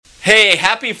Hey,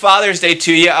 happy Father's Day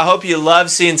to you. I hope you love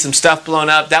seeing some stuff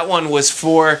blown up. That one was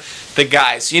for the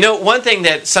guys. You know, one thing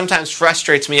that sometimes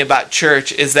frustrates me about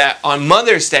church is that on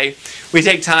Mother's Day, we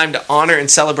take time to honor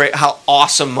and celebrate how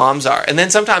awesome moms are. And then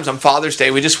sometimes on Father's Day,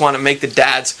 we just want to make the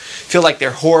dads feel like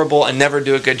they're horrible and never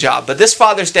do a good job. But this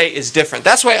Father's Day is different.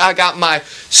 That's why I got my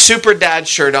Super Dad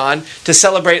shirt on to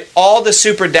celebrate all the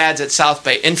super dads at South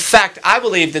Bay. In fact, I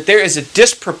believe that there is a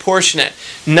disproportionate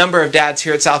number of dads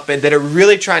here at South Bay that are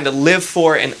really trying to live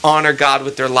for and honor God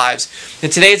with their lives. And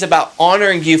today is about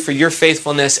honoring you for your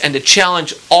faithfulness and to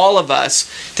challenge all of us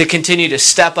to continue to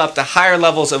step up to higher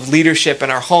levels of leadership in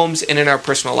our homes and in our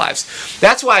personal lives.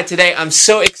 That's why today I'm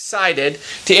so excited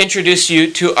to introduce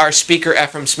you to our speaker,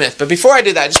 Ephraim Smith. But before I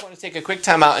do that, I just want to take a quick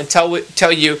time out and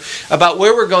tell you about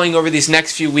where we're going over these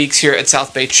next few weeks here at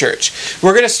South Bay Church.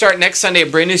 We're going to start next Sunday a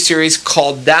brand new series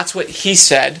called That's What He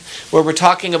Said, where we're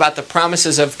talking about the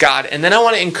promises of God. And then I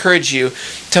want to encourage you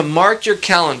to mark your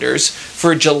calendars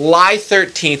for July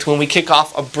 13th when we kick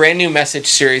off a brand new message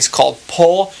series called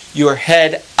Pull Your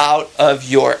Head Out of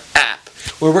Your App,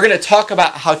 where we're going to talk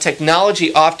about how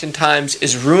technology oftentimes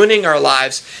is ruining our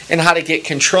lives and how to get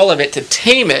control of it, to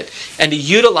tame it, and to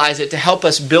utilize it to help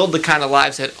us build the kind of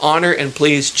lives that honor and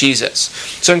please Jesus.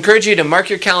 So I encourage you to mark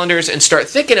your calendars and start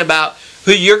thinking about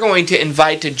who you're going to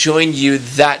invite to join you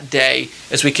that day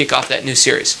as we kick off that new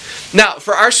series. Now,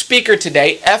 for our speaker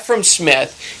today, Ephraim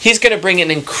Smith, he's going to bring an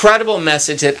incredible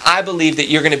message that I believe that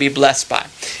you're going to be blessed by.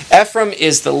 Ephraim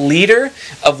is the leader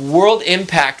of World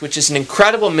Impact, which is an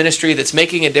incredible ministry that's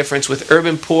making a difference with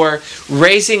urban poor,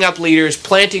 raising up leaders,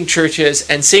 planting churches,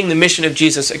 and seeing the mission of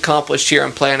Jesus accomplished here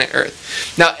on planet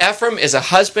Earth. Now, Ephraim is a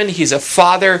husband, he's a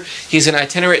father, he's an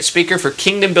itinerant speaker for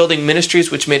Kingdom Building Ministries,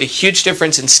 which made a huge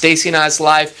difference in Stacy and I's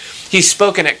life. He's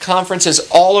spoken at conferences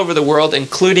all over the world,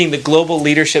 including the Global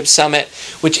Leadership Summit,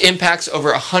 which impacts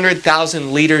over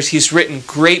 100,000 leaders. He's written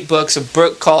great books, a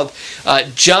book called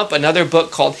Jump, another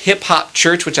book called Hip Hop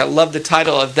Church, which I love the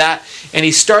title of that. And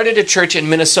he started a church in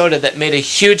Minnesota that made a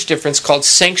huge difference called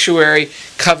Sanctuary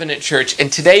Covenant Church.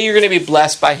 And today you're going to be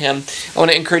blessed by him. I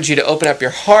want to encourage you to open up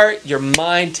your heart, your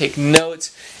mind, take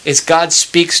notes as God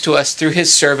speaks to us through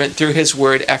his servant, through his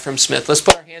word, Ephraim Smith. Let's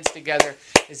put our hands together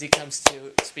as he comes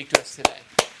to speak to us today.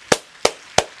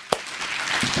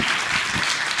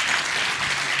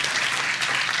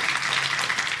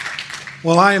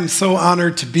 Well, I am so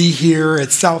honored to be here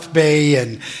at South Bay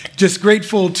and just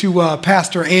grateful to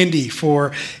Pastor Andy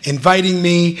for inviting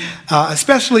me,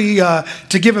 especially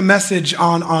to give a message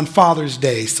on Father's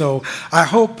Day. So I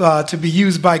hope to be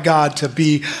used by God to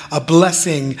be a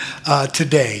blessing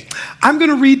today. I'm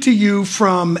going to read to you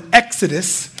from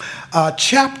Exodus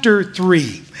chapter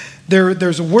 3.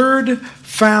 There's a word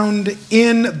found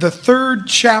in the 3rd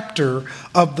chapter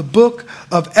of the book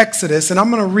of Exodus. And I'm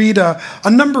going to read a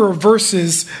number of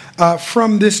verses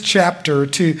from this chapter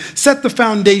to set the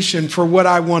foundation for what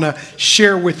I want to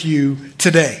share with you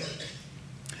today.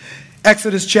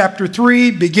 Exodus chapter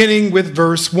 3, beginning with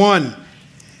verse 1.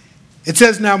 It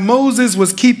says, "Now Moses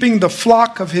was keeping the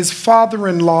flock of his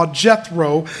father-in-law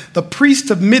Jethro, the priest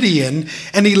of Midian,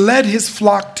 and he led his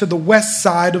flock to the west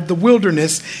side of the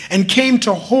wilderness and came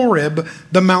to Horeb,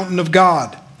 the mountain of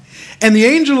God. And the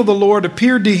angel of the Lord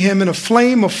appeared to him in a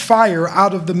flame of fire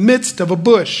out of the midst of a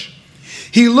bush.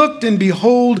 He looked, and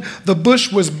behold, the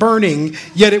bush was burning,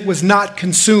 yet it was not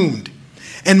consumed.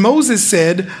 And Moses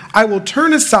said, I will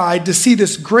turn aside to see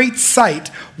this great sight,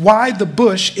 why the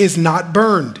bush is not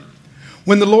burned.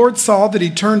 When the Lord saw that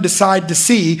he turned aside to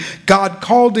see, God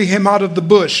called to him out of the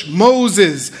bush,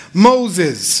 Moses,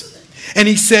 Moses. And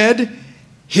he said,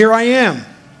 Here I am.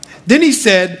 Then he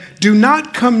said, Do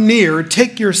not come near,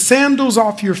 take your sandals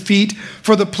off your feet,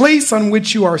 for the place on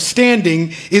which you are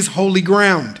standing is holy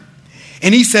ground.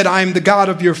 And he said, I am the God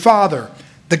of your father,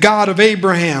 the God of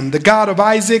Abraham, the God of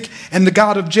Isaac, and the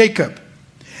God of Jacob.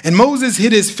 And Moses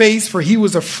hid his face, for he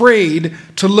was afraid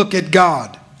to look at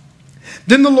God.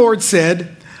 Then the Lord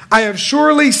said, I have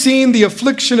surely seen the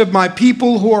affliction of my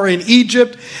people who are in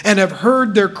Egypt, and have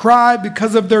heard their cry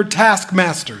because of their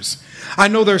taskmasters. I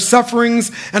know their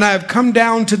sufferings, and I have come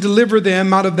down to deliver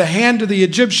them out of the hand of the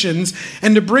Egyptians,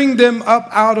 and to bring them up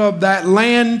out of that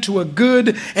land to a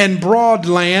good and broad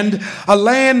land, a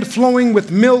land flowing with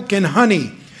milk and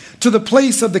honey, to the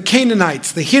place of the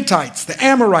Canaanites, the Hittites, the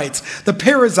Amorites, the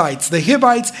Perizzites, the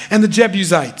Hivites, and the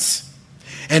Jebusites.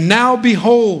 And now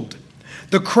behold,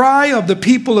 the cry of the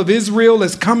people of Israel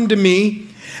has come to me,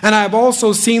 and I have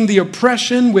also seen the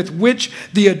oppression with which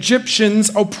the Egyptians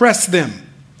oppress them.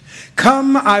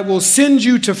 Come, I will send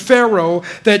you to Pharaoh,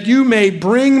 that you may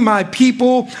bring my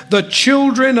people, the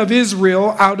children of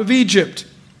Israel, out of Egypt.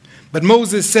 But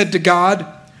Moses said to God,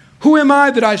 Who am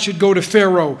I that I should go to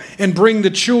Pharaoh and bring the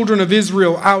children of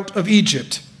Israel out of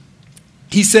Egypt?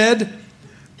 He said,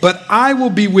 but I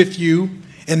will be with you,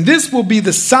 and this will be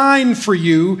the sign for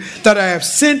you that I have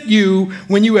sent you.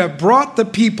 When you have brought the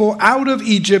people out of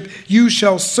Egypt, you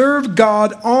shall serve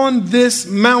God on this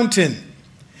mountain.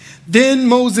 Then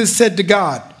Moses said to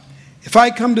God, if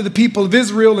I come to the people of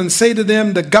Israel and say to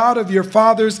them, the God of your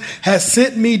fathers has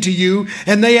sent me to you,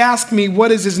 and they ask me,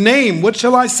 what is his name? What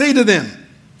shall I say to them?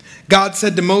 God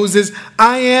said to Moses,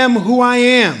 I am who I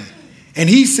am. And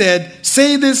he said,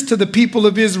 say this to the people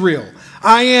of Israel.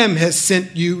 I am has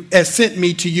sent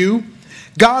me to you.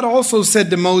 God also said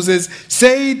to Moses,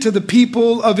 say to the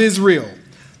people of Israel,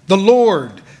 the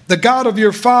Lord, the God of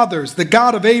your fathers, the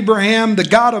God of Abraham, the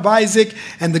God of Isaac,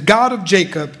 and the God of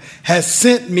Jacob has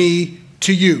sent me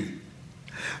to you.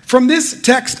 From this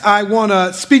text, I want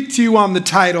to speak to you on the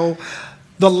title,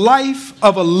 The Life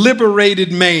of a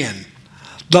Liberated Man.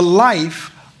 The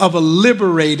life of a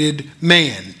liberated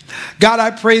man. God,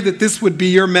 I pray that this would be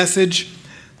your message,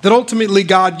 that ultimately,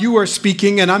 God, you are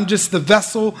speaking, and I'm just the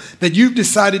vessel that you've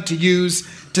decided to use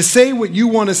to say what you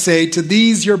want to say to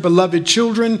these, your beloved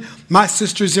children, my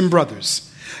sisters and brothers.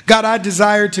 God, I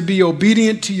desire to be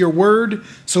obedient to your word,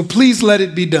 so please let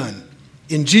it be done.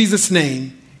 In Jesus'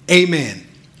 name, amen.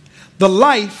 The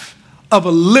life of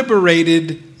a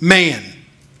liberated man.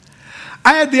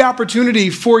 I had the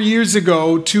opportunity 4 years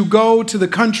ago to go to the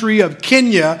country of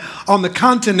Kenya on the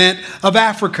continent of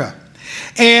Africa.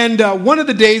 And one of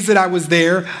the days that I was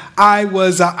there, I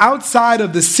was outside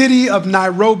of the city of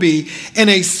Nairobi in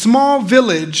a small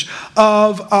village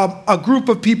of a group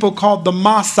of people called the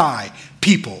Maasai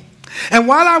people. And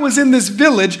while I was in this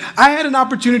village, I had an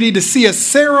opportunity to see a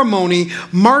ceremony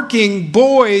marking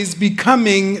boys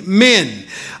becoming men.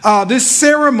 This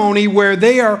ceremony where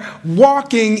they are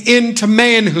walking into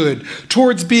manhood,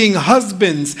 towards being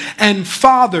husbands and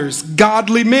fathers,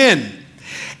 godly men.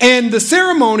 And the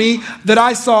ceremony that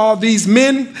I saw, these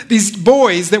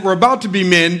boys that were about to be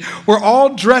men, were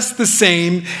all dressed the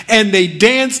same, and they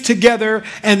danced together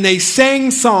and they sang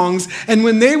songs. And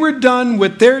when they were done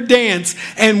with their dance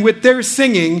and with their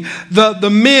singing,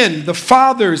 the men, the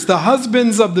fathers, the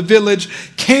husbands of the village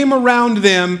came around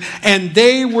them, and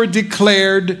they were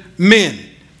declared men.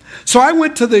 So I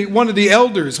went to one of the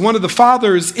elders, one of the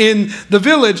fathers in the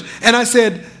village, and I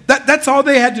said, that's all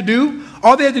they had to do?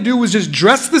 All they had to do was just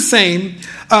dress the same,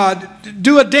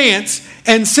 do a dance,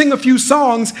 and sing a few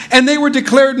songs, and they were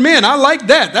declared men. I like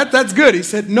that. That's good. He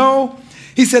said, no.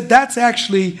 He said, that's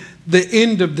actually the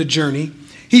end of the journey.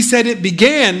 He said it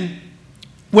began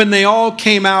when they all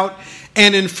came out,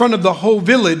 and in front of the whole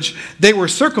village, they were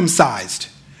circumcised.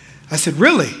 I said,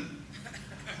 really?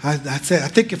 I said, I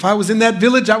think if I was in that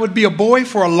village, I would be a boy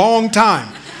for a long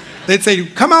time. They'd say,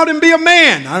 come out and be a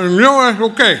man. I don't know,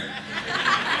 okay.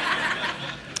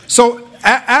 So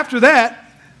after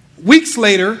that, weeks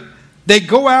later, they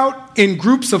go out in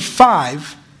groups of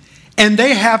 5, and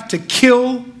they have to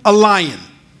kill a lion.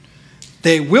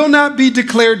 They will not be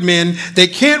declared men. They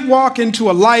can't walk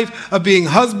into a life of being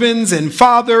husbands and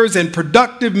fathers and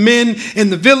productive men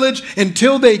in the village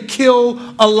until they kill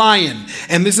a lion.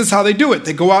 And this is how they do it.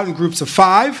 They go out in groups of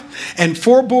 5, and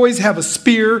 4 boys have a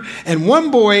spear, and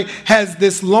 1 boy has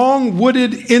this long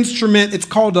wooded instrument. It's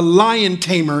called a lion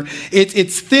tamer.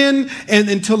 It's thin and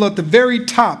until at the very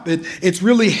top. It's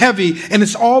really heavy, and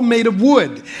it's all made of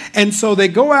wood. And so they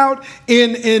go out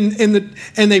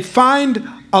and they find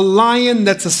a lion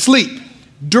that's asleep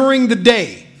during the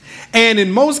day. And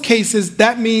in most cases,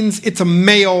 that means it's a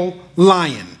male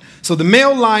lion. So the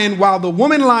male lion, while the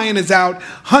woman lion is out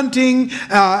hunting,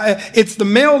 it's the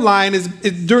male lion is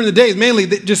during the day is mainly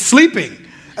just sleeping.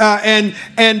 And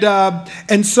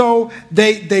so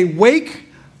they wake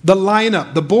the lion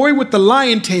up. The boy with the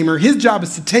lion tamer, his job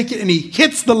is to take it, and he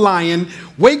hits the lion,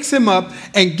 wakes him up,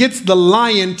 and gets the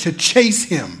lion to chase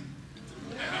him.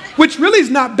 Which really is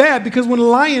not bad, because when a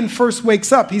lion first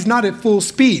wakes up, he's not at full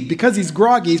speed. Because he's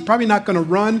groggy, he's probably not going to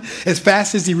run as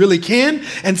fast as he really can.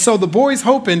 And so the boy's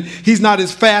hoping he's not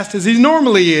as fast as he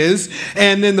normally is.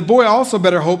 And then the boy also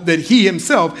better hope that he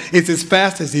himself is as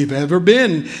fast as he's ever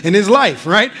been in his life,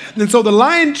 right? And so the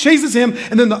lion chases him,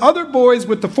 and then the other boys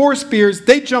with the 4 spears,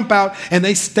 they jump out and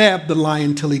they stab the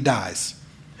lion till he dies.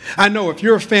 I know if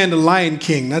you're a fan of Lion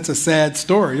King, that's a sad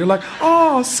story. You're like,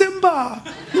 oh, Simba,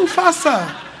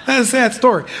 Mufasa. That's a sad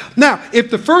story. Now, if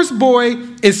the first boy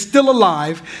is still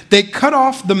alive, they cut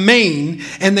off the mane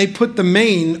and they put the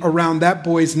mane around that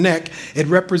boy's neck. It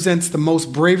represents the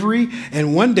most bravery,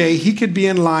 and one day he could be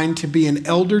in line to be an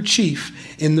elder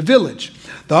chief in the village.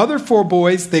 The other 4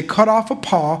 boys, they cut off a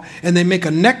paw and they make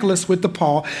a necklace with the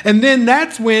paw. And then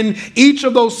that's when each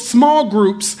of those small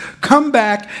groups come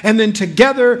back, and then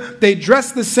together they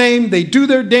dress the same, they do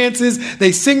their dances,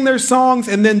 they sing their songs,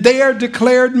 and then they are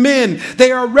declared men.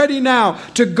 They are ready now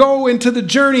to go into the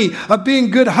journey of being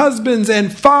good husbands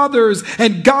and fathers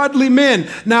and godly men.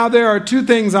 Now, there are 2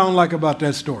 things I don't like about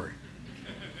that story.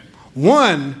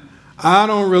 One, I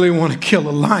don't really want to kill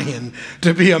a lion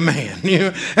to be a man.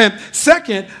 And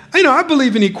second, I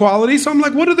believe in equality, so I'm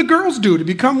like, what do the girls do to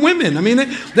become women? I mean,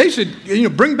 they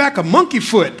should bring back a monkey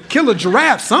foot, kill a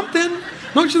giraffe, something.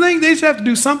 Don't you think they should have to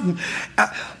do something?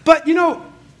 But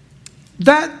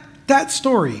that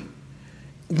story,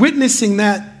 witnessing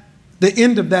the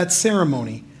end of that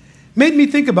ceremony, made me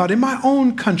think about, in my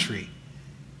own country,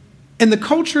 in the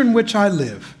culture in which I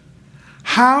live,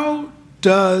 how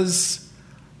does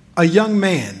a young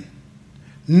man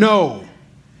know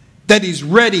that he's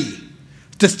ready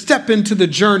to step into the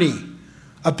journey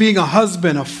of being a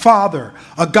husband, a father,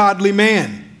 a godly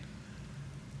man?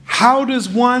 How does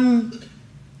one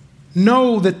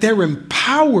know that they're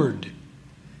empowered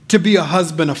to be a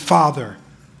husband, a father,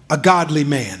 a godly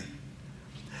man?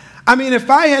 I mean, if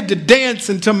I had to dance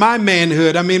into my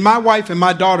manhood, my wife and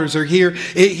my daughters are here,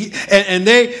 and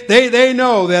they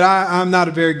know that I'm not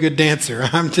a very good dancer.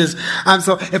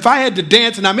 So if I had to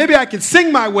dance, now maybe I could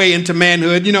sing my way into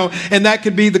manhood, and that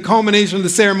could be the culmination of the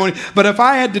ceremony. But if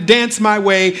I had to dance my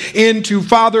way into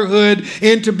fatherhood,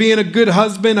 into being a good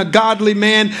husband, a godly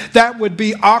man, that would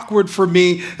be awkward for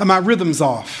me, and my rhythm's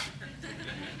off.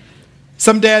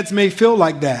 Some dads may feel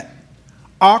like that.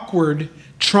 Awkward,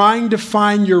 trying to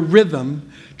find your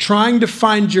rhythm, trying to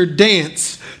find your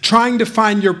dance, trying to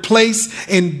find your place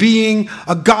in being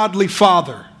a godly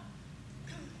father.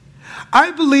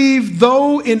 I believe,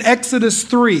 though, in Exodus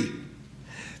 3,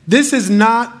 this is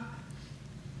not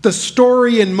the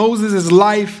story in Moses'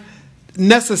 life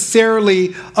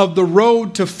necessarily of the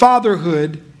road to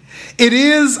fatherhood. It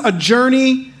is a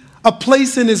journey, a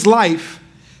place in his life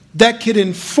that could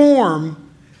inform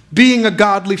being a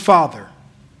godly father.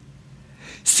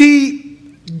 See,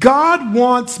 God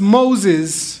wants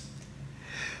Moses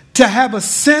to have a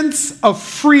sense of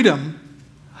freedom,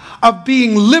 of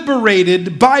being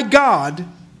liberated by God,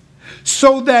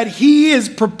 so that he is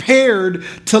prepared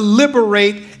to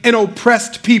liberate an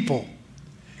oppressed people.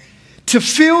 To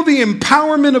feel the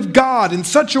empowerment of God in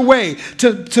such a way,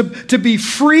 to be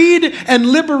freed and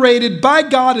liberated by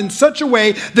God in such a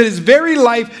way that his very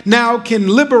life now can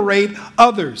liberate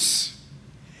others.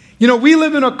 We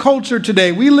live in a culture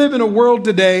today, we live in a world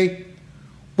today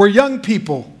where young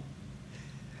people,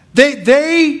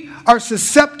 they are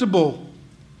susceptible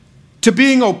to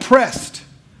being oppressed,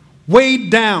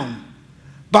 weighed down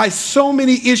by so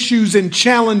many issues and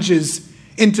challenges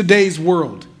in today's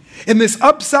world. In this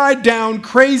upside down,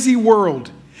 crazy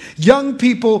world, young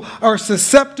people are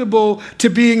susceptible to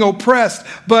being oppressed,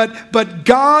 but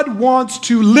God wants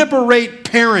to liberate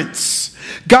parents.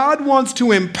 God wants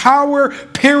to empower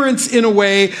parents in a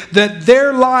way that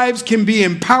their lives can be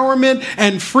empowerment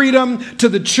and freedom to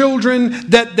the children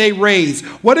that they raise.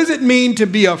 What does it mean to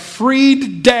be a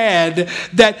freed dad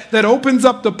that opens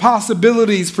up the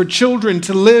possibilities for children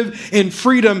to live in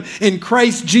freedom in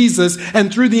Christ Jesus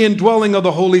and through the indwelling of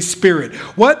the Holy Spirit?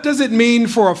 What does it mean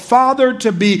for a father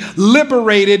to be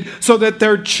liberated so that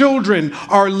their children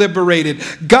are liberated?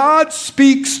 God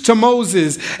speaks to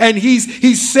Moses, and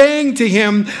he's saying to him,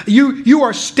 you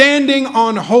are standing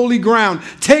on holy ground.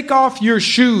 Take off your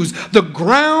shoes. The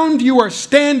ground you are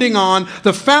standing on,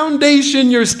 the foundation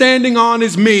you're standing on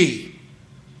is me.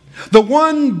 The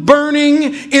one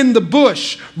burning in the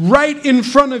bush right in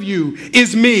front of you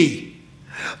is me.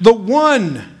 The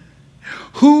one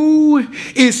who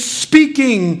is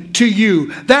speaking to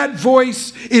you, that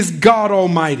voice is God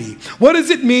Almighty. What does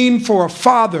it mean for a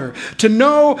father to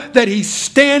know that he's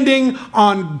standing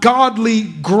on godly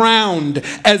ground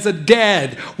as a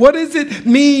dad? What does it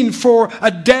mean for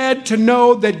a dad to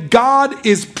know that God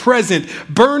is present,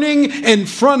 burning in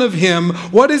front of him?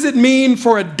 What does it mean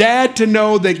for a dad to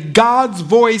know that God's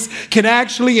voice can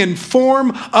actually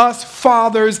inform us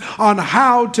fathers on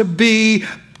how to be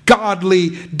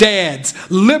godly dads,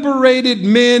 liberated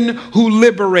men who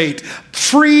liberate,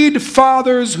 freed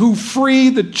fathers who free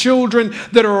the children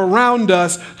that are around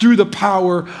us through the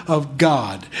power of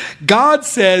God. God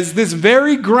says this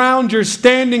very ground you're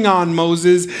standing on,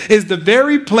 Moses, is the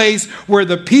very place where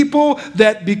the people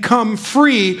that become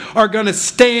free are going to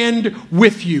stand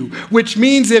with you. Which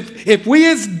means if we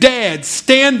as dads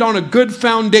stand on a good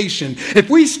foundation, if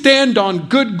we stand on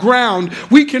good ground,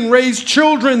 we can raise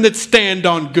children that stand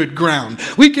on good ground.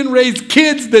 We can raise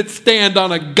kids that stand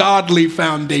on a godly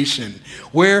foundation.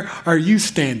 Where are you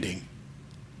standing?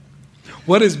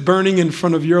 What is burning in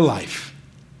front of your life?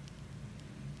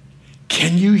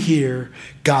 Can you hear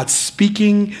God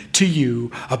speaking to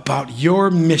you about your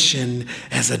mission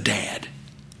as a dad?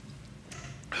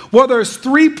 Well, there's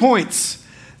 3 points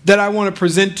that I want to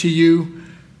present to you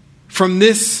from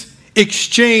this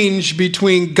exchange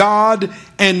between God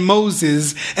and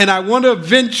Moses, and I want to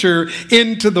venture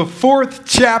into the 4th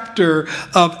chapter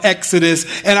of Exodus,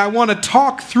 and I want to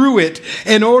talk through it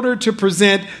in order to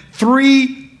present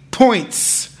 3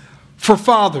 points for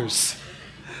fathers.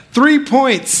 3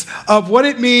 points of what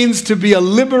it means to be a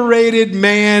liberated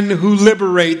man who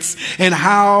liberates and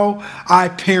how I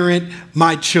parent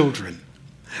my children.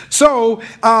 So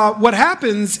what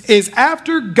happens is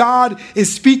after God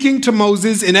is speaking to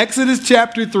Moses in Exodus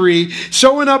chapter 3,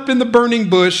 showing up in the burning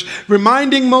bush,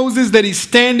 reminding Moses that he's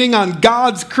standing on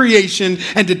God's creation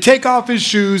and to take off his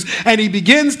shoes, and he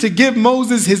begins to give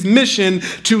Moses his mission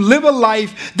to live a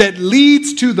life that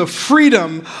leads to the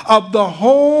freedom of the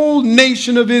whole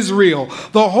nation of Israel.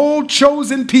 The whole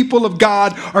chosen people of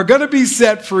God are going to be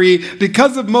set free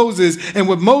because of Moses. And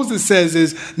what Moses says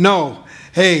is, no,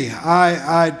 hey,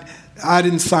 I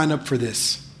didn't sign up for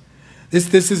this.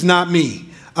 This is not me.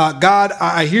 God,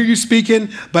 I hear you speaking,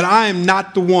 but I am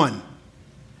not the one.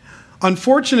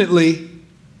 Unfortunately,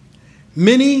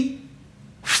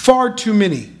 far too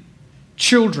many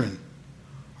children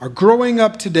are growing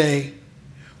up today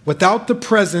without the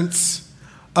presence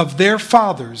of their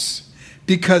fathers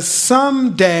because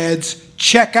some dads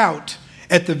check out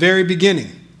at the very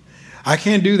beginning. I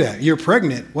can't do that. You're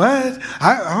pregnant. What?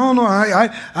 I don't know. I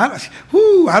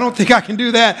don't think I can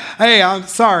do that. Hey, I'm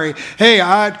sorry. Hey,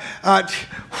 I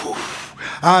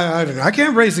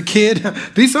can't raise a kid.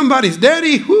 Be somebody's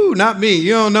daddy. Not me.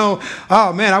 You don't know.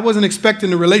 Oh man, I wasn't expecting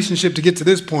the relationship to get to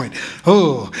this point.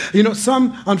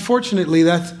 Unfortunately,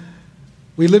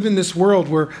 we live in this world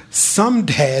where some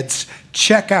dads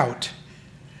check out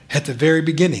at the very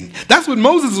beginning. That's what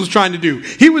Moses was trying to do.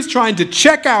 He was trying to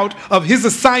check out of his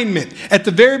assignment at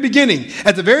the very beginning.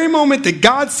 At the very moment that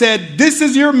God said, this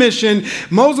is your mission,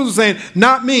 Moses was saying,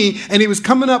 not me. And he was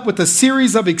coming up with a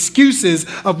series of excuses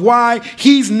of why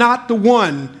he's not the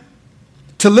one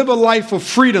to live a life of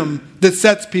freedom that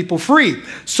sets people free.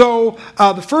 So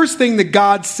the first thing that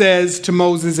God says to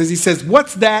Moses is he says,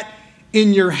 what's that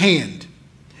in your hand?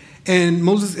 And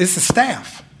Moses, it's a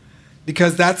staff,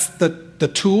 because that's the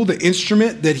tool, the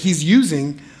instrument that he's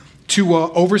using to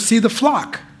oversee the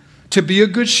flock, to be a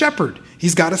good shepherd.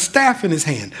 He's got a staff in his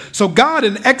hand. So God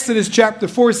in Exodus chapter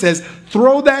 4 says,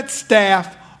 throw that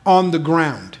staff on the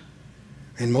ground.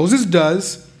 And Moses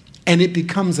does, and it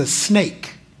becomes a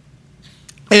snake.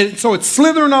 And so it's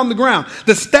slithering on the ground.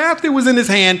 The staff that was in his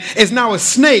hand is now a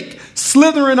snake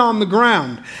slithering on the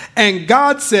ground. And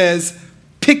God says,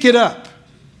 pick it up.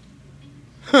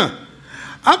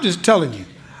 I'm just telling you.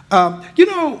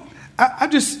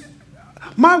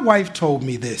 My wife told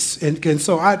me this, and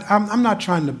so I'm not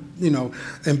trying to,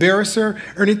 embarrass her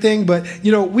or anything, but,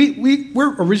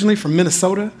 we're originally from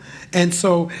Minnesota, and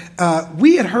so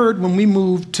we had heard when we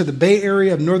moved to the Bay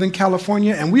Area of Northern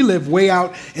California, and we live way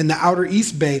out in the outer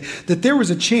East Bay, that there was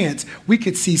a chance we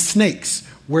could see snakes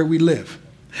where we live.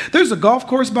 There's a golf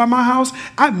course by my house.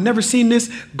 I've never seen this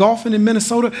golfing in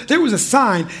Minnesota. There was a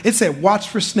sign, it said, watch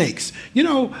for snakes.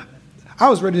 I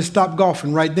was ready to stop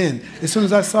golfing right then as soon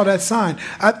as I saw that sign.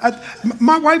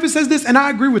 My wife says this, and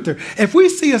I agree with her. If we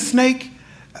see a snake,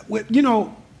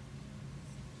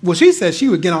 she says she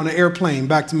would get on an airplane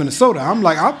back to Minnesota. I'm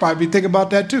like, I'll probably be thinking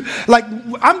about that too. Like,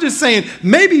 I'm just saying,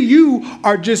 maybe you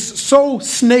are just so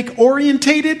snake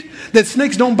orientated that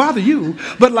snakes don't bother you.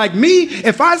 But like me,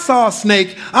 if I saw a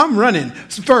snake, I'm running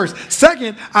first.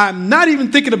 Second, I'm not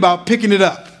even thinking about picking it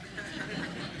up.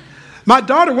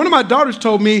 One of my daughters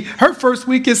told me her first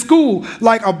week at school,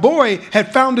 like a boy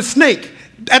had found a snake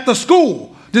at the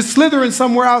school, just slithering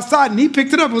somewhere outside, and he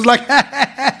picked it up and was like,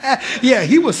 yeah,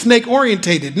 he was snake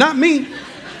orientated, not me.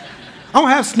 I don't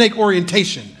have snake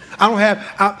orientation.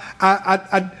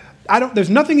 There's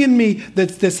nothing in me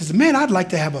that says, man, I'd like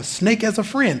to have a snake as a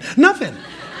friend. Nothing.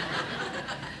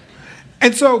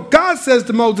 And so God says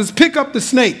to Moses, pick up the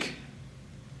snake.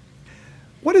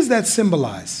 What does that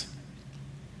symbolize?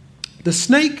 The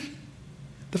snake,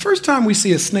 the first time we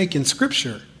see a snake in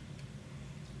Scripture,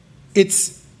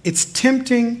 it's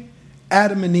tempting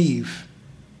Adam and Eve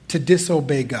to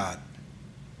disobey God.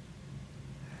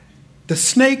 The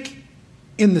snake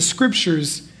in the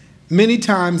Scriptures many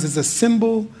times is a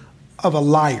symbol of a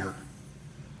liar,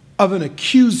 of an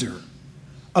accuser,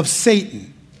 of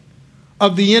Satan,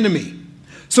 of the enemy.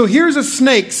 So here's a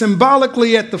snake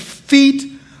symbolically at the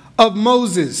feet of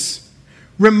Moses,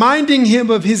 reminding him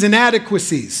of his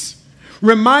inadequacies,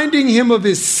 reminding him of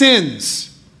his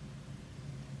sins.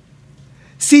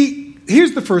 See,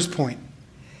 here's the first point.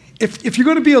 If you're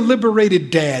going to be a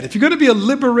liberated dad, if you're going to be a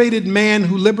liberated man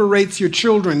who liberates your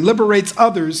children, liberates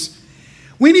others,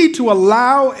 we need to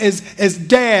allow, as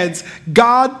dads,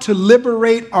 God to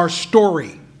liberate our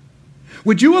story.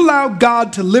 Would you allow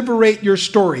God to liberate your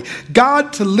story?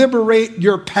 God to liberate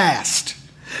your past?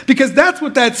 Because that's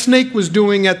what that snake was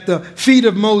doing at the feet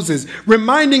of Moses,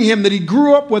 reminding him that he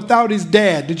grew up without his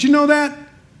dad. Did you know that?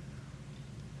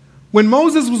 When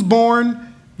Moses was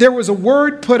born, there was a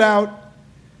word put out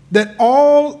that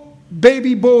all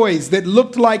baby boys that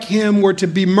looked like him were to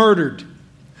be murdered.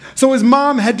 So his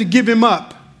mom had to give him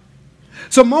up.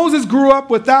 So Moses grew up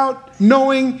without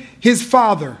knowing his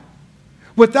father,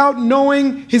 without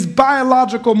knowing his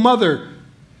biological mother.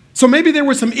 So maybe there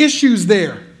were some issues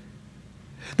there.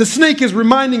 The snake is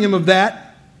reminding him of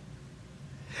that.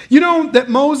 You know that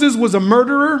Moses was a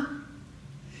murderer?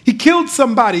 He killed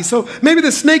somebody. So maybe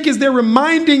the snake is there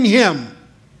reminding him.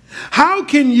 How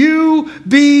can you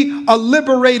be a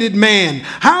liberated man?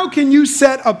 How can you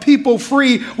set a people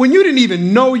free when you didn't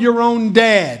even know your own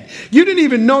dad? You didn't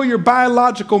even know your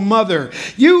biological mother.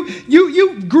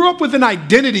 You grew up with an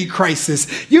identity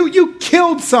crisis. You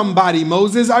killed somebody,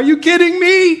 Moses. Are you kidding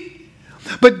me?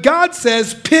 But God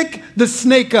says, pick the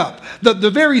snake up.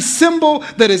 The very symbol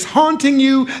that is haunting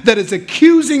you, that is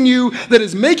accusing you, that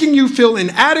is making you feel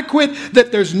inadequate,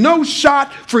 that there's no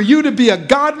shot for you to be a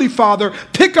godly father.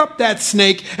 Pick up that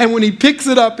snake, and when he picks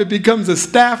it up, it becomes a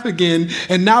staff again,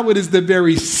 and now it is the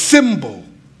very symbol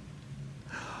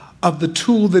of the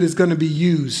tool that is going to be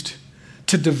used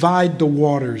to divide the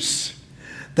waters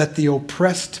that the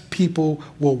oppressed people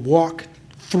will walk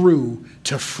through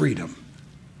to freedom.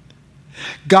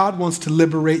 God wants to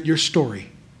liberate your story.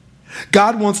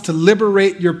 God wants to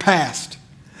liberate your past.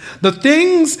 The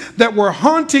things that were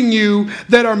haunting you,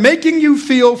 that are making you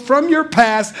feel from your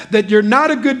past that you're not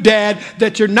a good dad,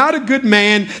 that you're not a good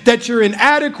man, that you're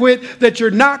inadequate, that you're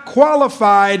not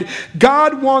qualified.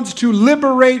 God wants to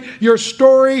liberate your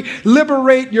story,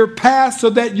 liberate your past so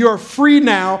that you're free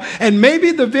now. And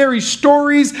maybe the very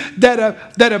stories that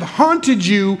have haunted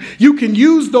you, you can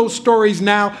use those stories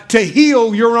now to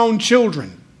heal your own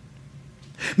children.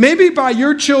 Maybe by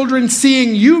your children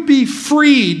seeing you be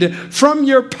freed from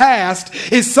your past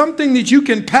is something that you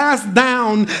can pass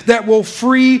down that will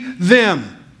free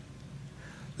them.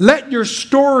 Let your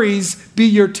stories be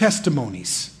your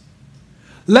testimonies.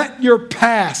 Let your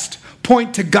past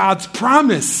point to God's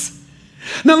promise.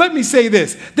 Now let me say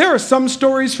this. There are some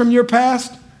stories from your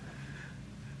past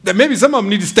that maybe some of them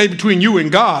need to stay between you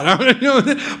and God.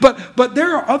 But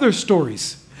there are other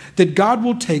stories that God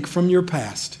will take from your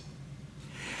past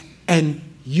and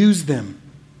use them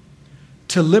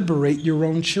to liberate your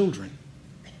own children.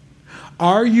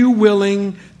 Are you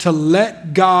willing to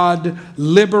let God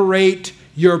liberate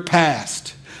your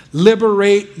past?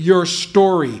 Liberate your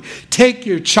story. Take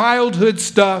your childhood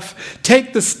stuff,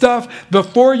 take the stuff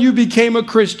before you became a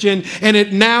Christian, and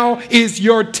it now is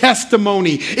your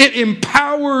testimony. It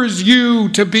empowers you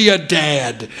to be a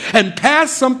dad and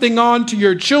pass something on to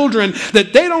your children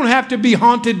that they don't have to be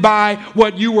haunted by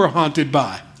what you were haunted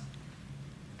by.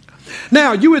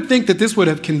 Now, you would think that this would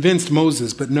have convinced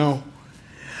Moses, but no.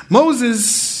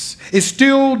 Moses is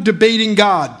still debating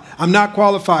God. I'm not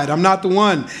qualified. I'm not the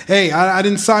one. Hey, I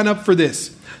didn't sign up for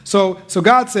this. So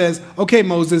God says, okay,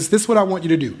 Moses, this is what I want you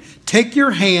to do. Take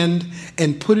your hand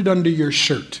and put it under your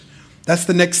shirt. That's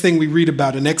the next thing we read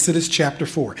about in Exodus chapter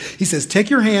 4. He says, take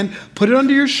your hand, put it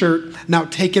under your shirt, now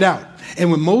take it out.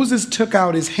 And when Moses took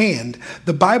out his hand,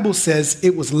 the Bible says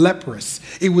it was leprous.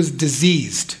 It was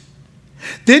diseased.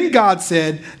 Then God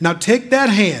said, now take that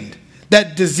hand,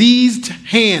 that diseased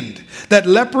hand, that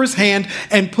leprous hand,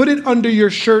 and put it under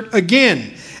your shirt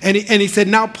again. And he said,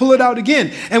 now pull it out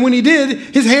again. And when he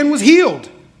did, his hand was healed.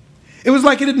 It was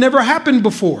like it had never happened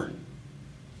before.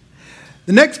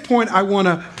 The next point I want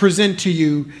to present to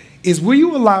you is, will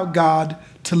you allow God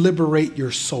to liberate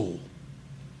your soul?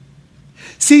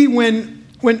 See, when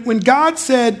God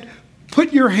said,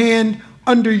 put your hand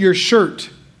under your shirt,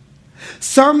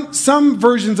 Some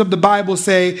versions of the Bible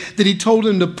say that he told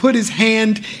him to put his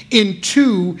hand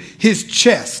into his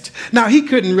chest. Now, he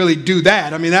couldn't really do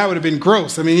that. I mean, that would have been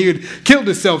gross. I mean, he would have killed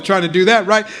himself trying to do that,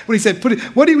 right? When he said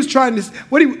what he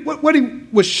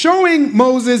was showing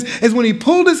Moses is when he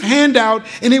pulled his hand out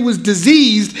and it was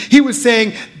diseased, he was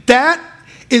saying, that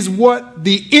is what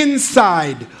the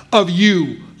inside of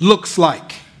you looks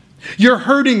like. You're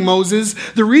hurting, Moses.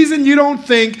 The reason you don't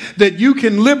think that you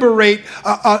can liberate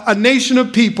a nation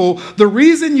of people, the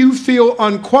reason you feel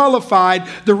unqualified,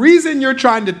 the reason you're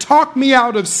trying to talk me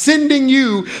out of sending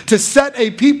you to set a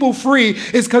people free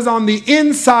is because on the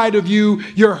inside of you,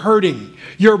 you're hurting.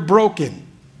 You're broken.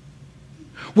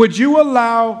 Would you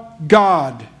allow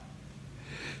God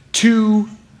to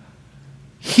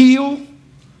heal,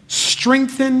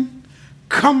 strengthen,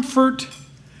 comfort,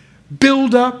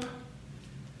 build up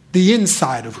the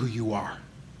inside of who you are?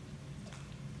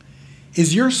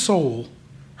 Is your soul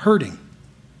hurting?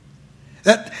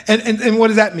 And what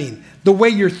does that mean? The way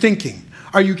you're thinking.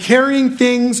 Are you carrying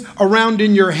things around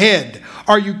in your head?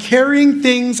 Are you carrying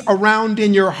things around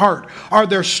in your heart? Are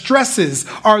there stresses?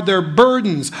 Are there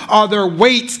burdens? Are there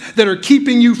weights that are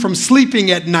keeping you from sleeping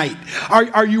at night?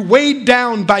 Are you weighed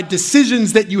down by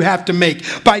decisions that you have to make,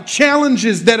 by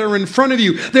challenges that are in front of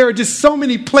you? There are just so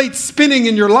many plates spinning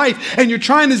in your life, and you're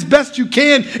trying as best you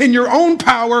can in your own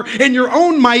power, in your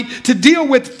own might, to deal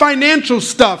with financial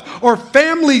stuff or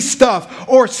family stuff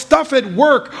or stuff at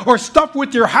work or stuff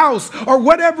with your house or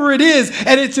whatever it is,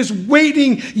 and it's just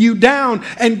weighting you down.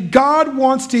 And God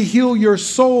wants to heal your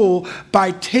soul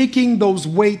by taking those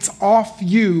weights off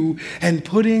you and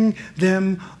putting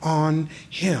them on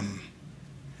Him.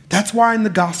 That's why in the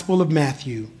Gospel of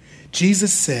Matthew,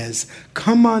 Jesus says,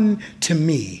 "Come unto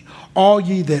me, all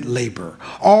ye that labor,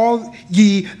 all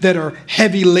ye that are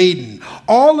heavy laden,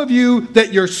 all of you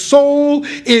that your soul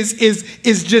is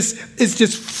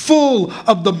just full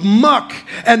of the muck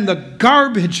and the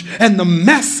garbage and the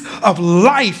mess of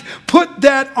life. Put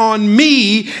that on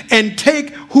me and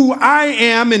take who I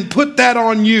am and put that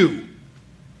on you."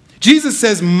 Jesus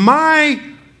says, "My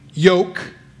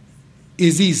yoke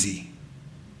is easy.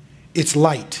 It's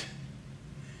light.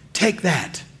 Take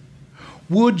that."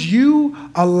 Would you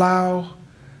allow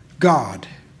God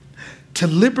to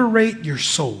liberate your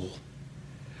soul,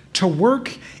 to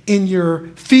work in your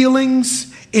feelings,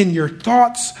 in your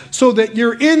thoughts, so that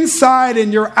your inside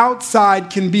and your outside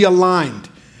can be aligned?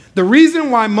 The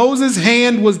reason why Moses'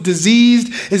 hand was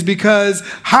diseased is because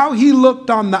how he looked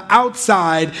on the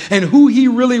outside and who he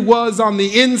really was on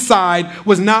the inside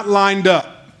was not lined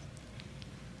up.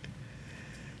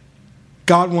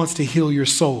 God wants to heal your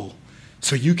soul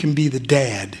so you can be the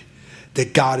dad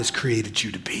that God has created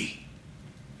you to be.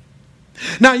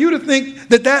 Now, you'd have think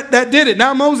that did it.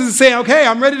 Now Moses is saying, okay,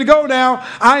 I'm ready to go now.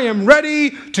 I am ready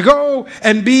to go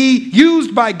and be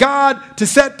used by God to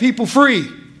set people free.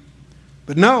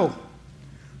 But no,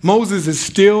 Moses is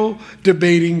still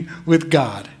debating with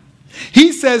God.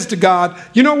 He says to God,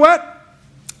 you know what?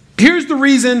 Here's the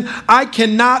reason I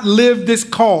cannot live this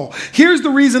call. Here's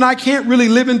the reason I can't really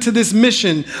live into this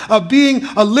mission of being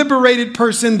a liberated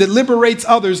person that liberates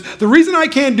others. The reason I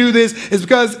can't do this is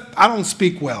because I don't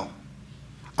speak well.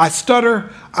 I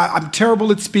stutter. I'm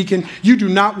terrible at speaking. You do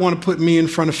not want to put me in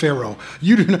front of Pharaoh.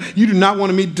 You do not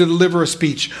want me to deliver a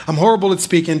speech. I'm horrible at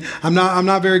speaking. I'm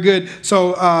not very good.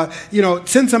 So,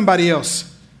 send somebody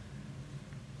else.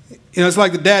 It's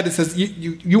like the dad that says,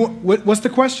 what's the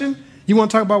question? You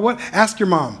want to talk about what? Ask your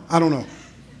mom. I don't know.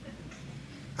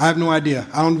 I have no idea.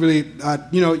 I don't really,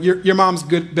 your mom's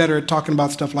better at talking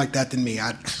about stuff like that than me.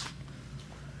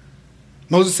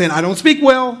 Moses saying, I don't speak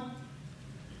well.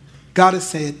 God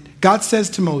says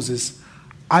to Moses,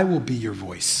 I will be your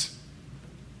voice.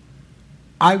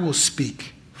 I will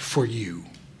speak for you.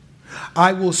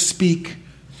 I will speak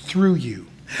through you.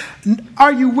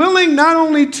 Are you willing not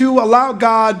only to allow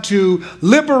God to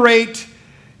liberate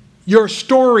your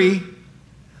story,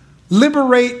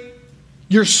 liberate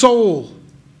your soul,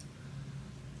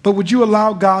 but would you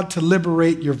allow God to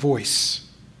liberate your voice?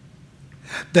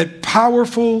 That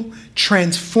powerful,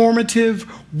 transformative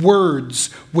words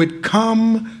would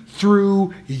come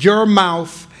through your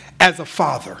mouth as a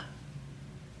father.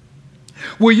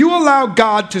 Will you allow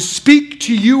God to speak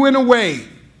to you in a way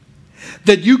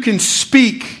that you can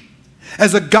speak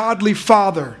as a godly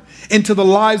father into the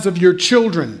lives of your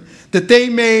children? That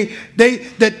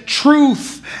that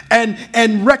truth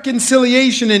and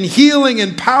reconciliation and healing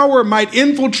and power might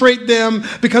infiltrate them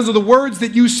because of the words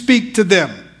that you speak to them.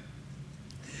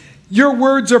 Your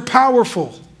words are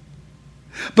powerful.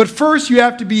 But first, you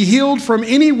have to be healed from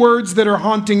any words that are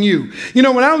haunting you. You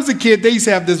know, when I was a kid, they used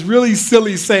to have this really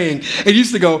silly saying. It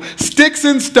used to go, "Sticks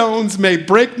and stones may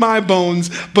break my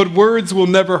bones, but words will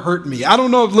never hurt me." I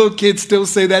don't know if little kids still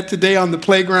say that today on the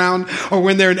playground or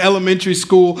when they're in elementary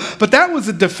school, but that was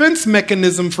a defense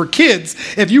mechanism for kids.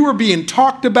 If you were being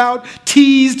talked about,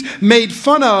 teased, made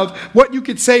fun of, what you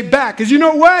could say back. Because you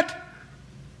know what?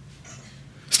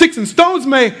 Sticks and stones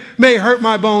may hurt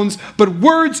my bones, but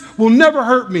words will never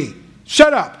hurt me.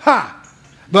 Shut up. Ha.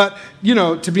 But, you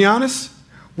know, to be honest,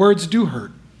 words do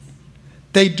hurt.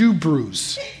 They do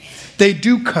bruise. They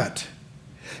do cut.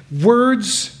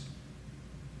 Words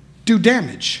do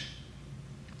damage.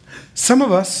 Some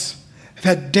of us have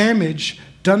had damage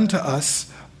done to us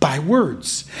by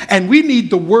words. And we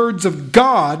need the words of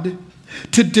God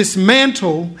to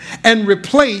dismantle and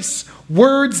replace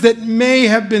words that may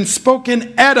have been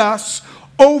spoken at us,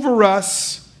 over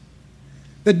us,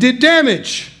 that did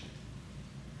damage.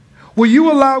 Will you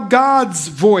allow God's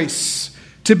voice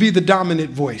to be the dominant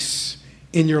voice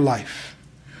in your life?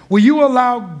 Will you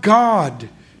allow God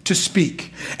to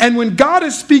speak? And when God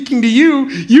is speaking to you,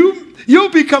 you'll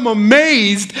become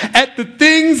amazed at the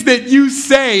things that you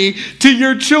say to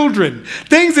your children.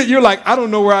 Things that you're like, I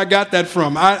don't know where I got that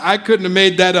from. I couldn't have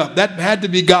made that up. That had to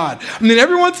be God. I mean,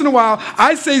 every once in a while,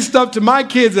 I say stuff to my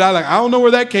kids that I don't know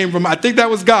where that came from. I think that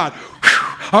was God.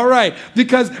 Whew. All right.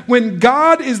 Because when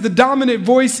God is the dominant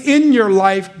voice in your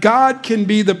life, God can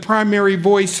be the primary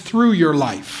voice through your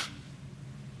life.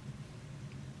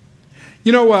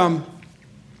 You know,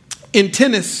 in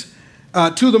tennis,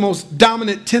 two of the most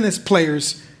dominant tennis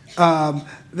players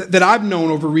that I've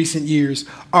known over recent years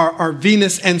are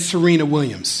Venus and Serena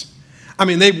Williams. I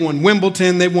mean, they've won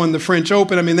Wimbledon, they've won the French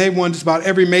Open. I mean, they've won just about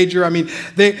every major. I mean,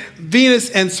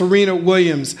 Venus and Serena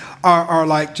Williams are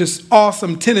like just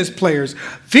awesome tennis players.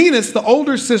 Venus, the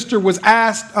older sister, was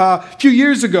asked a few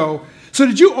years ago, so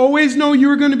did you always know you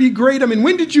were going to be great? I mean,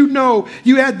 when did you know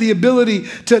you had the ability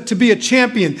to be a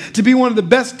champion, to be one of the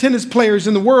best tennis players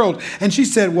in the world? And she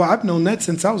said, well, I've known that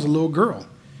since I was a little girl.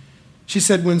 She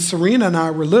said, when Serena and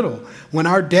I were little, when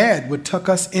our dad would tuck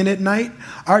us in at night,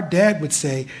 our dad would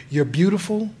say, you're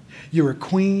beautiful, you're a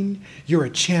queen, you're a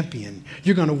champion.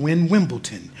 You're going to win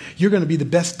Wimbledon. You're going to be the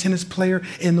best tennis player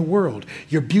in the world.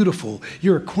 You're beautiful.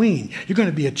 You're a queen. You're going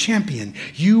to be a champion.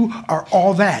 You are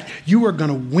all that. You are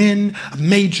going to win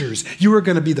majors. You are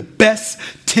going to be the best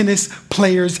tennis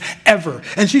players ever.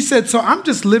 And she said, so I'm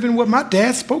just living what my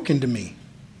dad spoken to me.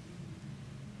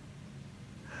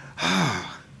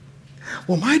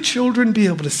 Will my children be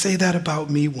able to say that about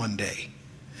me one day?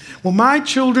 Will my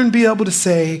children be able to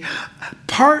say,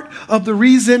 part of the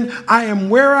reason I am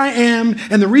where I am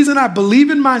and the reason I believe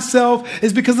in myself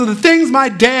is because of the things my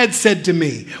dad said to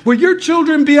me? Will your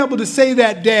children be able to say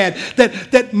that, Dad,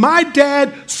 that my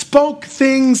dad spoke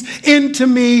things into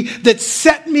me that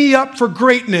set me up for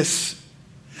greatness?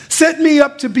 Set me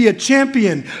up to be a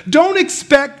champion. Don't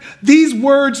expect these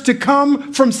words to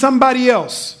come from somebody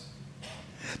else.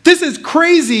 This is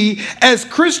crazy as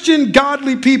Christian,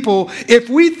 godly people if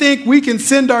we think we can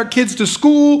send our kids to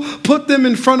school, put them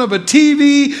in front of a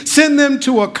TV, send them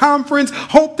to a conference,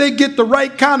 hope they get the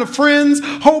right kind of friends,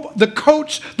 hope the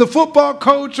coach, the football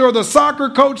coach or the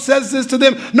soccer coach says this to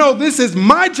them. No, this is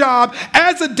my job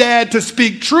as a dad to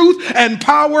speak truth and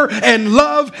power and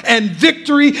love and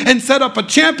victory and set up a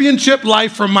championship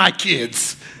life for my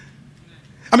kids.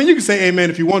 I mean, you can say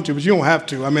amen if you want to, but you don't have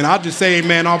to. I mean, I'll just say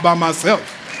amen all by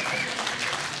myself.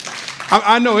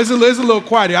 I know it's a little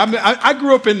quiet here. I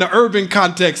grew up in the urban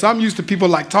context, so I'm used to people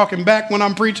like talking back when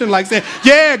I'm preaching, like saying,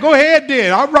 yeah, go ahead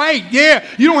then. All right, yeah.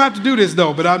 You don't have to do this,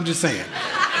 though, but I'm just saying.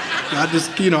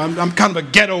 I'm kind of a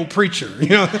ghetto preacher,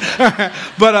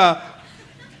 But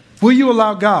will you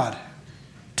allow God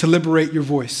to liberate your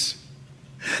voice?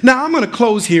 Now, I'm going to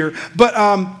close here, but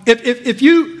if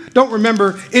you don't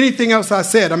remember anything else I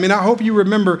said, I mean, I hope you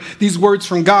remember these words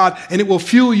from God and it will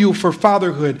fuel you for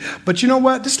fatherhood. But you know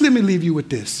what? Just let me leave you with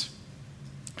this.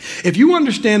 If you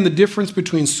understand the difference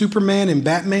between Superman and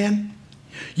Batman,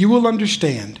 you will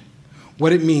understand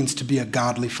what it means to be a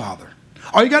godly father.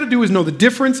 All you got to do is know the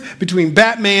difference between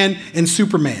Batman and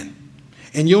Superman,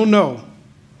 and you'll know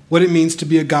what it means to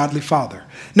be a godly father.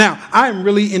 Now, I am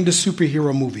really into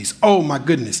superhero movies. Oh, my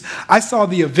goodness. I saw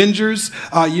The Avengers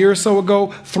a year or so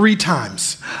ago 3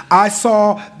 times. I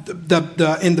saw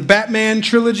in the Batman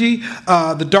trilogy,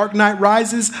 The Dark Knight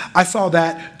Rises, I saw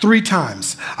that 3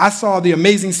 times. I saw the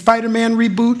Amazing Spider-Man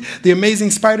reboot. The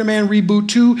Amazing Spider-Man reboot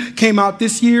 2 came out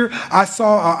this year. I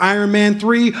saw Iron Man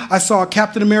 3. I saw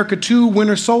Captain America 2,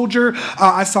 Winter Soldier.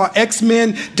 I saw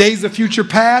X-Men, Days of Future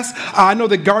Past. I know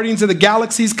that Guardians of the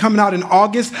Galaxy is coming out in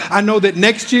August. I know that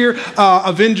next year,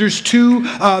 Avengers 2,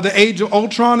 The Age of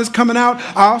Ultron is coming out.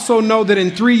 I also know that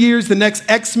in 3 years, the next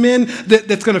X-Men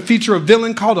that's going to feature a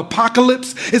villain called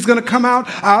Apocalypse is going to come out.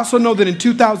 I also know that in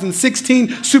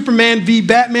 2016, Superman v.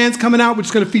 Batman's coming out, which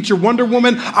is going to feature Wonder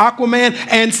Woman, Aquaman,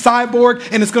 and Cyborg,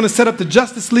 and it's going to set up the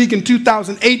Justice League in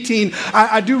 2018.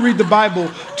 I do read the Bible,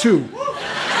 too.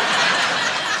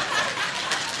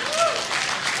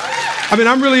 I mean,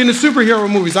 I'm really into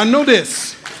superhero movies. I know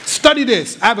this. Study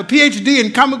this. I have a PhD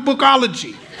in comic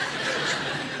bookology.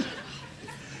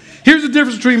 Here's the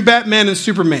difference between Batman and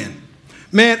Superman.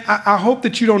 Man, I hope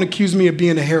that you don't accuse me of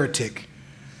being a heretic.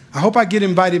 I hope I get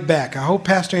invited back. I hope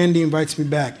Pastor Andy invites me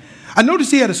back. I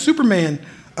noticed he had a Superman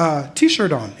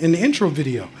t-shirt on in the intro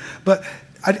video. But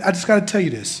I just got to tell you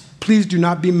this. Please do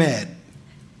not be mad.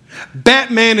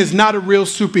 Batman is not a real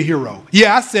superhero.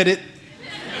 Yeah, I said it.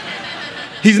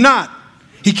 He's not.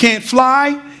 He can't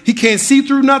fly. He can't see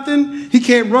through nothing. He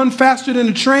can't run faster than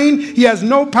a train. He has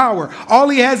no power. All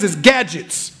he has is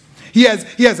gadgets. He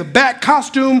has a bat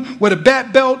costume with a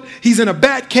bat belt. He's in a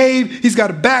bat cave. He's got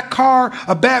a bat car,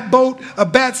 a bat boat, a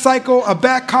bat cycle, a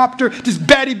bat copter. Just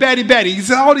batty. He's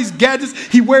got all these gadgets.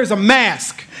 He wears a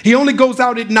mask. He only goes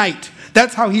out at night.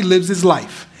 That's how he lives his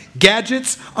life.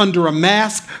 Gadgets under a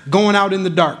mask, going out in the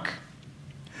dark.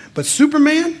 But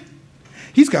Superman,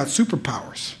 he's got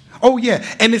superpowers. Oh yeah,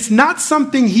 and it's not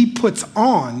something he puts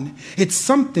on. It's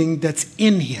something that's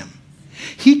in him.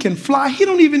 He can fly. He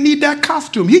don't even need that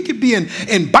costume. He could be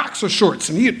in boxer shorts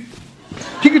and he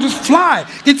could just fly.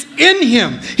 It's in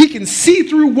him. He can see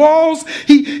through walls.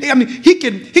 He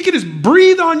can just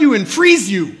breathe on you and freeze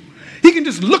you. He can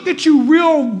just look at you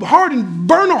real hard and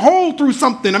burn a hole through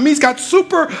something. I mean, he's got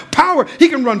super power. He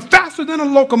can run faster than a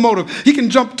locomotive. He can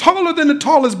jump taller than the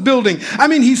tallest building. I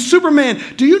mean, he's Superman.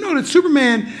 Do you know that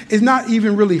Superman is not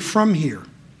even really from here?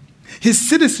 His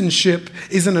citizenship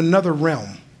is in another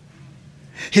realm.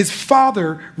 His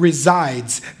father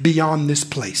resides beyond this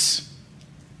place.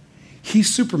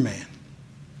 He's Superman.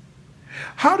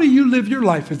 How do you live your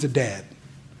life as a dad?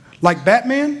 Like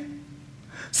Batman?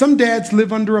 Some dads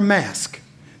live under a mask.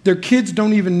 Their kids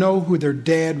don't even know who their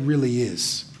dad really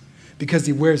is because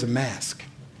he wears a mask.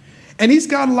 And he's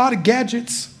got a lot of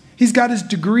gadgets. He's got his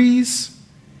degrees.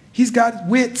 He's got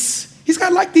wits. He's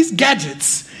got like these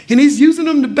gadgets. And he's using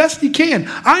them the best he can.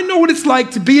 I know what it's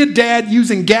like to be a dad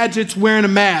using gadgets, wearing a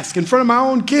mask in front of my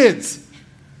own kids.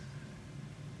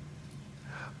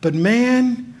 But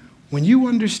man, when you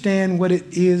understand what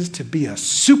it is to be a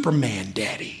Superman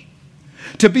daddy,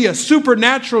 to be a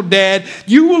supernatural dad,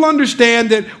 you will understand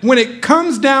that when it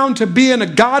comes down to being a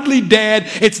godly dad,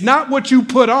 it's not what you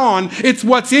put on, it's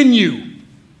what's in you.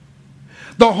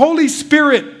 The Holy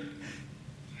Spirit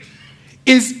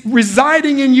is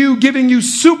residing in you, giving you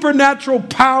supernatural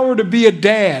power to be a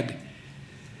dad.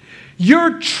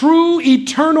 Your true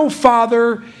eternal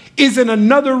Father is in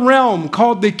another realm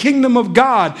called the kingdom of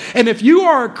God. And if you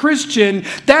are a Christian,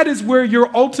 that is where your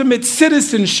ultimate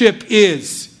citizenship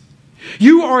is.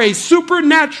 You are a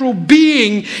supernatural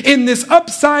being in this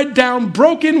upside down,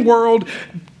 broken world,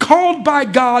 called by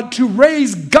God to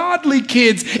raise godly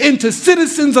kids into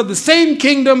citizens of the same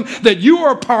kingdom that you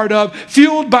are a part of,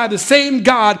 fueled by the same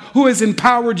God who has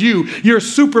empowered you. You're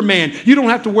Superman. You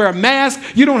don't have to wear a mask.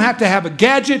 You don't have to have a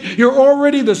gadget. You're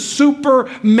already the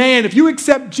Superman. If you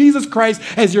accept Jesus Christ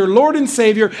as your Lord and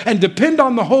Savior and depend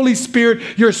on the Holy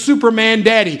Spirit, you're Superman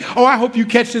daddy. Oh, I hope you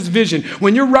catch this vision.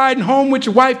 When you're riding home with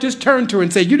your wife, just turn to her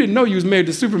and say, you didn't know you was married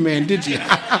to Superman, did you?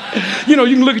 You know,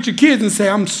 you can look at your kids and say,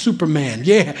 I'm Superman.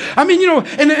 Yeah. I mean, you know,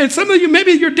 and some of you,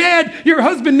 maybe your dad, your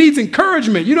husband needs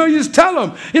encouragement. You know, you just tell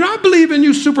him, you know, I believe in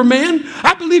you, Superman.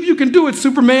 I believe you can do it,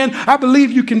 Superman. I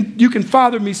believe you can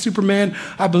father me, Superman.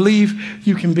 I believe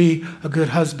you can be a good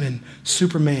husband,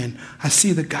 Superman. I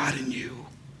see the God in you.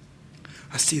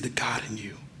 I see the God in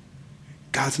you.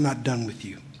 God's not done with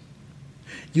you.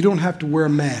 You don't have to wear a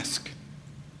mask.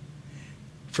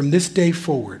 From this day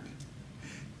forward,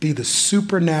 be the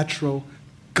supernatural,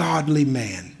 godly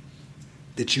man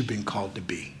that you've been called to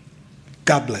be.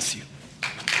 God bless you.